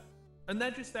there. And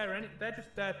they're just there, they're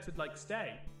just there to, like,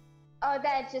 stay. Oh,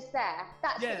 they're just there.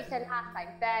 That's Yeah. what you said last time.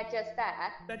 They're just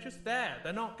there. They're just there.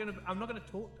 I'm not gonna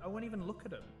talk, I won't even look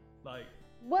at them. Like...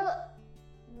 Well,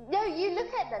 no, you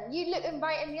look at them. You look them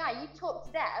right in the eye. You talk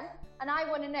to them, and I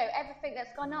want to know everything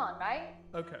that's gone on, right?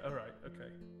 Okay, alright,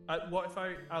 okay. What if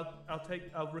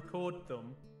I'll record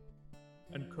them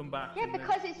and come back? Yeah,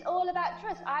 because it's all about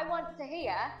trust. I want to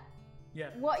hear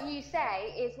what you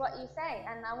say is what you say,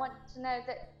 and I want to know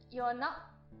that you're not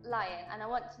lying, and I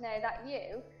want to know that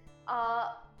you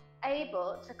are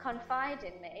able to confide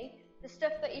in me the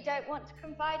stuff that you don't want to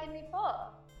confide in me for.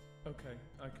 Okay,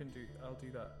 I'll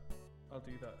do that. I'll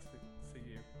do that for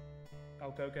you.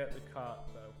 I'll go get the cart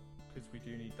though, because we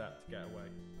do need that to get away.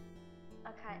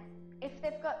 Okay. If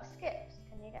they've got skips,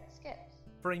 can you get skips?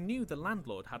 For I knew the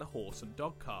landlord had a horse and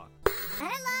dog cart.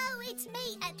 Hello, it's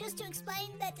me. Just to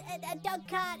explain that a dog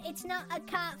cart, it's not a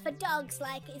cart for dogs.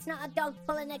 Like, it's not a dog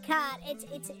pulling a cart.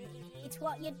 It's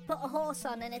what you'd put a horse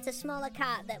on, and it's a smaller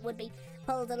cart that would be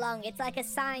pulled along. It's like a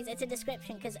size, it's a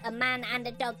description, because a man and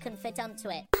a dog can fit onto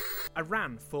it. I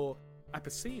ran, for I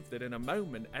perceived that in a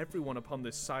moment everyone upon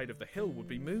this side of the hill would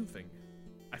be moving.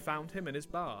 I found him in his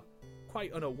bar,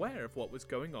 quite unaware of what was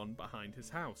going on behind his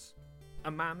house.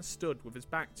 A man stood with his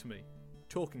back to me,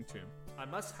 talking to him. I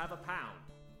must have £1,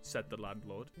 said the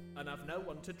landlord, and I've no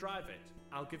one to drive it.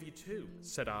 I'll give you 2,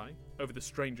 said I, over the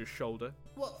stranger's shoulder.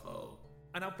 What for?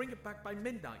 And I'll bring it back by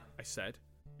midnight, I said.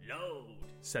 Load,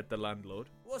 said the landlord.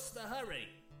 What's the hurry?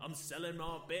 I'm selling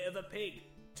my bit of a pig.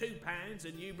 £2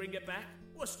 and you bring it back?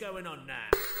 What's going on now?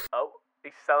 Oh,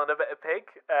 he's selling a bit of pig.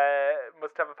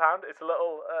 Must have £1. It's a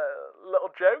little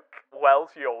joke. Where's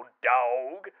your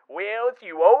dog? Where's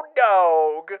your old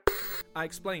dog? I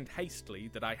explained hastily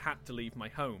that I had to leave my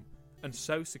home, and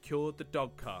so secured the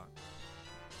dog cart.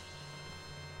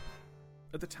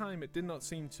 At the time, it did not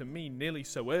seem to me nearly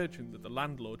so urgent that the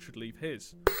landlord should leave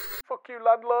his. Fuck you,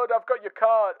 landlord, I've got your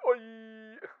cart. Oi!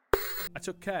 I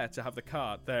took care to have the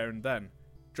cart there and then,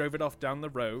 drove it off down the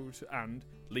road, and,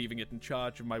 leaving it in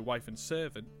charge of my wife and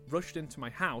servant, rushed into my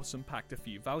house and packed a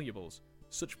few valuables,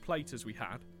 such plate as we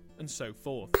had, and so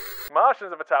forth.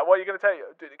 Martians have attacked. What are you going to tell?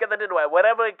 Get the dinnerware.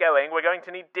 Wherever we're going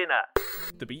to need dinner.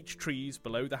 The beech trees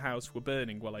below the house were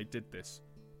burning while I did this,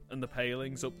 and the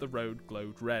palings up the road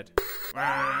glowed red.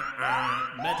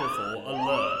 Metaphor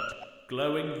alert.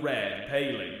 Glowing red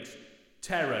palings.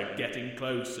 Terror getting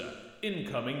closer.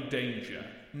 Incoming danger.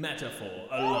 Metaphor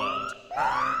alert.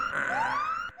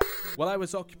 While I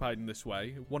was occupied in this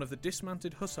way, one of the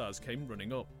dismounted hussars came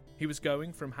running up. He was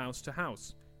going from house to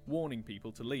house, warning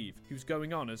people to leave. He was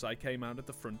going on as I came out at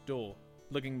the front door,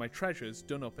 lugging my treasures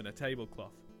done up in a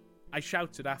tablecloth. I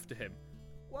shouted after him.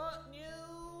 What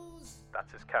news?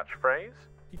 That's his catchphrase.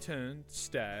 He turned,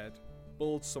 stared,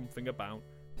 bawled something about,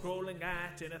 crawling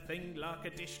out in a thing like a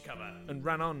dish cover, and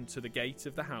ran on to the gate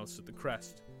of the house at the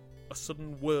crest. A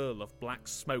sudden whirl of black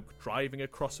smoke driving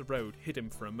across a road hid him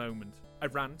for a moment. I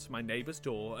ran to my neighbour's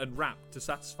door and rapped to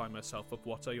satisfy myself of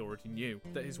what I already knew,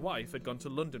 that his wife had gone to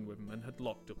London with him and had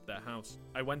locked up their house.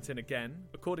 I went in again,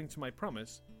 according to my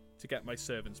promise, to get my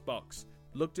servant's box,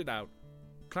 lugged it out,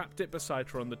 clapped it beside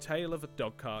her on the tail of a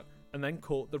dog cart, and then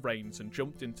caught the reins and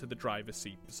jumped into the driver's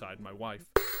seat beside my wife.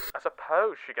 I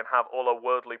suppose she can have all her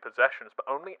worldly possessions, but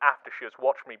only after she has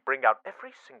watched me bring out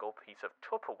every single piece of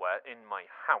Tupperware in my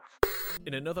house.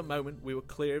 In another moment, we were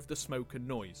clear of the smoke and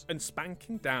noise, and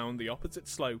spanking down the opposite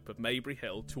slope of Maybury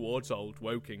Hill towards Old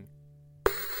Woking.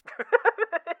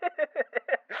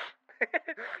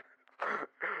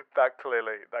 That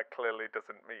clearly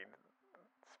doesn't mean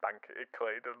spank it. It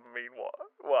clearly doesn't mean what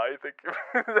I think.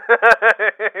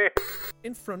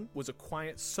 In front was a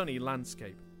quiet, sunny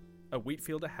landscape. A wheat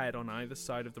field ahead on either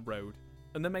side of the road,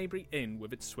 and the Maybury Inn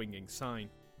with its swinging sign.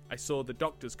 I saw the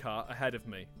doctor's cart ahead of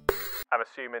me. I'm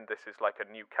assuming this is like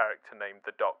a new character named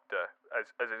the Doctor, as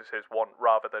is his want,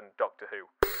 rather than Doctor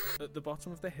Who. At the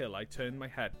bottom of the hill, I turned my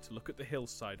head to look at the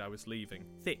hillside I was leaving.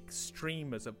 Thick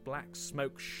streamers of black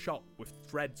smoke shot with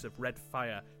threads of red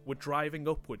fire were driving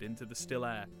upward into the still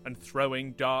air and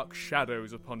throwing dark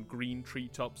shadows upon green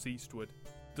treetops eastward.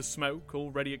 The smoke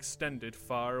already extended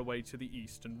far away to the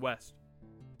east and west,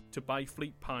 to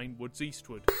Byfleet Pine Woods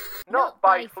eastward. Not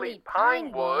Byfleet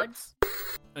Pine Woods!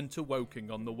 And to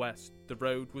Woking on the west. The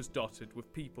road was dotted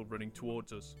with people running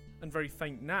towards us, and very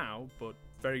faint now, but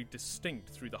very distinct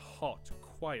through the hot,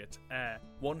 quiet air.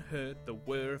 One heard the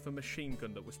whir of a machine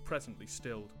gun that was presently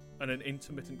stilled, and an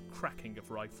intermittent cracking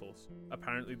of rifles.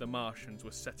 Apparently the Martians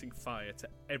were setting fire to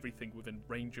everything within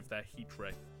range of their heat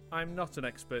ray. I'm not an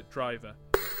expert driver.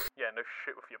 Yeah, no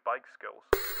shit with your bike skills.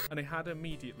 And I had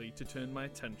immediately to turn my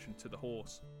attention to the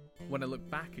horse. When I looked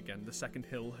back again, the second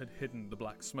hill had hidden the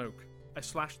black smoke. I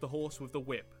slashed the horse with the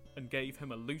whip and gave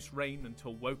him a loose rein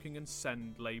until Woking and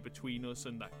Send lay between us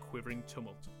and that quivering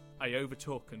tumult. I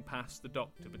overtook and passed the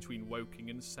doctor between Woking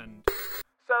and Send.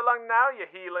 So long now, you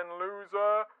healing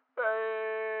loser.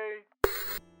 Hey.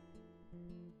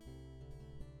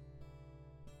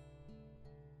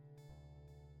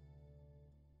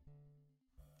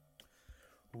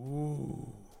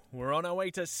 Ooh, we're on our way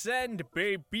to Send,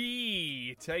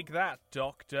 baby! Take that,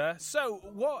 Doctor. So,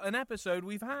 what an episode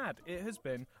we've had. It has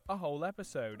been a whole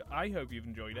episode. I hope you've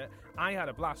enjoyed it. I had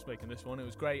a blast making this one. It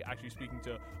was great actually speaking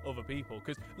to other people.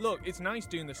 Because, look, it's nice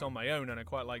doing this on my own, and I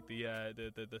quite like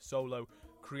the solo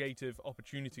creative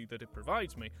opportunity that it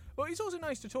provides me. But it's also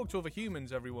nice to talk to other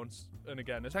humans every once and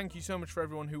again. Thank you so much for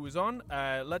everyone who was on.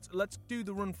 Let's do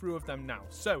the run through of them now.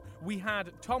 So we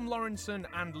had Tom Lawrenson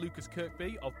and Lucas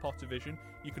Kirkby of Pottervision.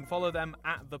 You can follow them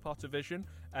at the Pottervision.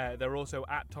 They're also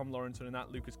at Tom Lawrenson and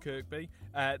at Lucas Kirkby.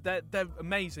 They're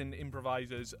amazing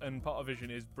improvisers, and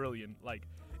Pottervision is brilliant. Like,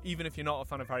 even if you're not a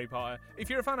fan of Harry Potter, if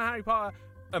you're a fan of Harry Potter,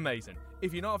 amazing.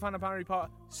 If you're not a fan of Harry Potter,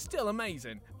 still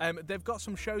amazing. They've got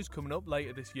some shows coming up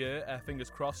later this year,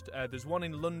 fingers crossed. There's one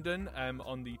in London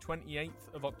on the 28th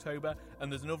of October,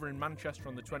 and there's another in Manchester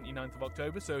on the 29th of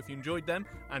October. So if you enjoyed them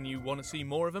and you want to see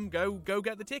more of them, go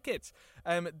get the tickets.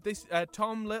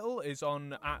 Tom Little is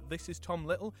on at This Is Tom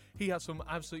Little. He has some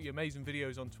absolutely amazing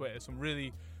videos on Twitter, some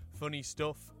really funny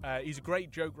stuff. He's a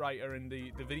great joke writer, and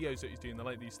the videos that he's doing, they're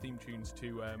like these theme tunes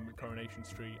to Coronation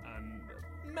Street and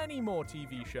many more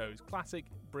TV shows, classic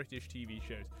British TV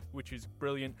shows, which is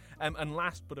brilliant. And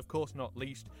last but of course not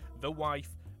least, the wife,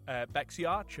 Bexy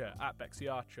Archer, at Bexy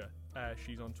Archer.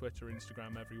 She's on Twitter,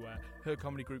 Instagram, everywhere. Her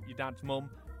comedy group, Your Dad's Mum,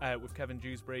 with Kevin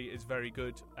Dewsbury, is very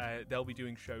good. They'll be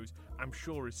doing shows, I'm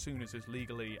sure, as soon as it's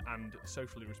legally and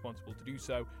socially responsible to do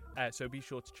so. So be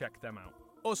sure to check them out.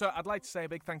 Also, I'd like to say a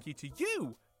big thank you to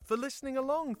you for listening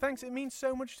along. Thanks, it means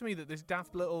so much to me that this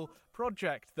daft little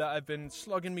project that I've been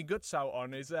slogging me guts out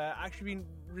on is actually been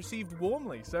received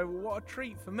warmly, so what a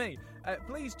treat for me.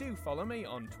 Please do follow me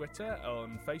on Twitter,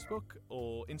 on Facebook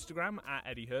or Instagram at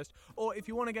Eddie Hurst, or if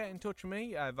you want to get in touch with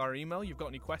me via email, you've got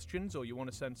any questions or you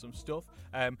want to send some stuff.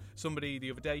 Somebody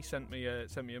the other day sent me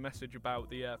a message about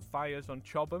the fires on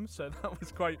Chobham, so that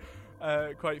was quite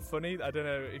funny. I don't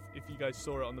know if you guys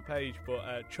saw it on the page,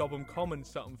 but Chobham Common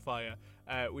set on fire,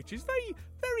 which is very,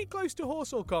 very close to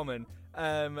Horsell Common,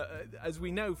 as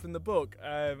we know from the book.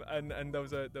 And there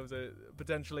was a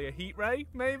potentially a heat ray,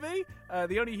 maybe.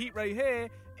 The only heat ray here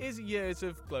is years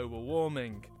of global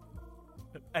warming.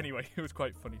 Anyway, it was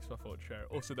quite funny, so I thought I'd share it.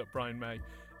 Also that Brian May,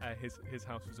 his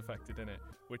house was affected in it,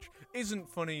 which isn't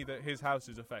funny that his house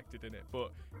is affected in it,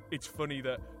 but it's funny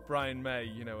that Brian May,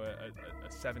 you know, a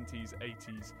 70s,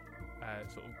 80s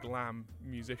sort of glam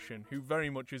musician who very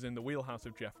much is in the wheelhouse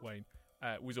of Jeff Wayne,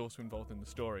 was also involved in the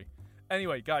story.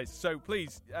 Anyway, guys, so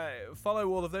please follow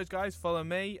all of those guys, follow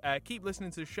me, keep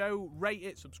listening to the show, rate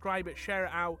it, subscribe it, share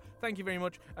it out. Thank you very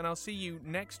much, and I'll see you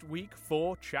next week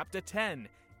for Chapter 10,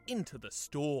 Into the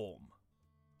Storm.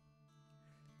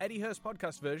 Eddie Hurst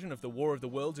podcast version of The War of the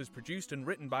Worlds is produced and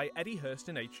written by Eddie Hurst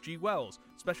and H.G. Wells.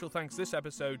 Special thanks this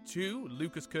episode to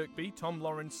Lucas Kirkby, Tom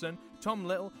Lawrenson, Tom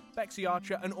Little, Bexy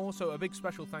Archer, and also a big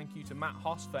special thank you to Matt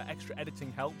Hoss for extra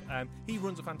editing help. He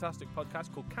runs a fantastic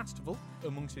podcast called Castival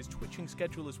amongst his twitching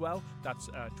schedule as well. That's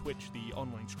Twitch, the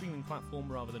online streaming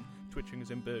platform, rather than twitching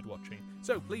as in bird watching.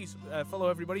 So please follow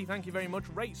everybody. Thank you very much.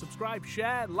 Rate, subscribe,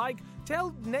 share, like,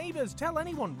 tell neighbours, tell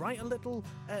anyone. Write a little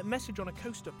message on a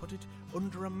coaster, put it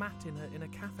under a mat in a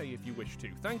cafe if you wish to.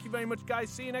 Thank you very much,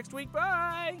 guys. See you next week.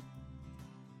 Bye.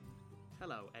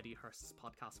 Hello, Eddie Hurst's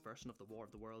podcast version of The War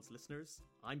of the Worlds listeners.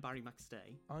 I'm Barry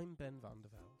McStay. I'm Ben van der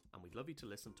Velde. And we'd love you to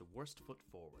listen to Worst Foot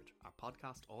Forward, our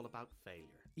podcast all about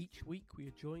failure. Each week we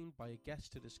are joined by a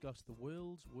guest to discuss the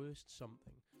world's worst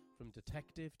something. From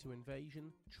detective to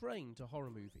invasion, train to horror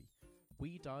movie,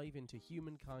 we dive into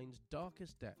humankind's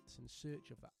darkest depths in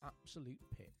search of the absolute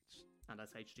pits. And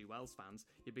as H.G. Wells fans,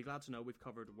 you'd be glad to know we've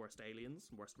covered worst aliens,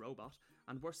 worst robot,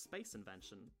 and worst space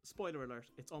invention. Spoiler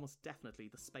alert, it's almost definitely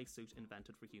the spacesuit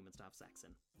invented for humans to have sex in.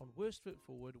 On Worst Foot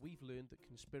Forward, we've learned that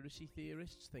conspiracy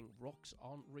theorists think rocks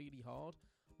aren't really hard,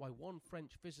 why one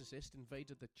French physicist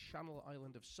invaded the Channel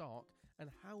Island of Sark, and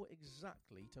how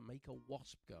exactly to make a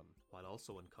wasp gun. While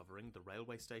also uncovering the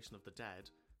railway station of the dead,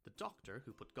 the doctor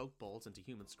who put goat balls into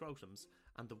human scrotums,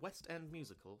 and the West End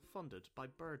musical funded by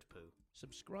bird poo.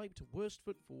 Subscribe to Worst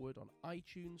Foot Forward on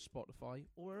iTunes, Spotify,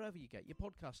 or wherever you get your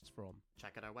podcasts from.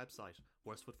 Check out our website,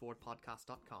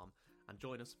 worstfootforwardpodcast.com, and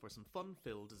join us for some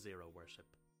fun-filled zero worship.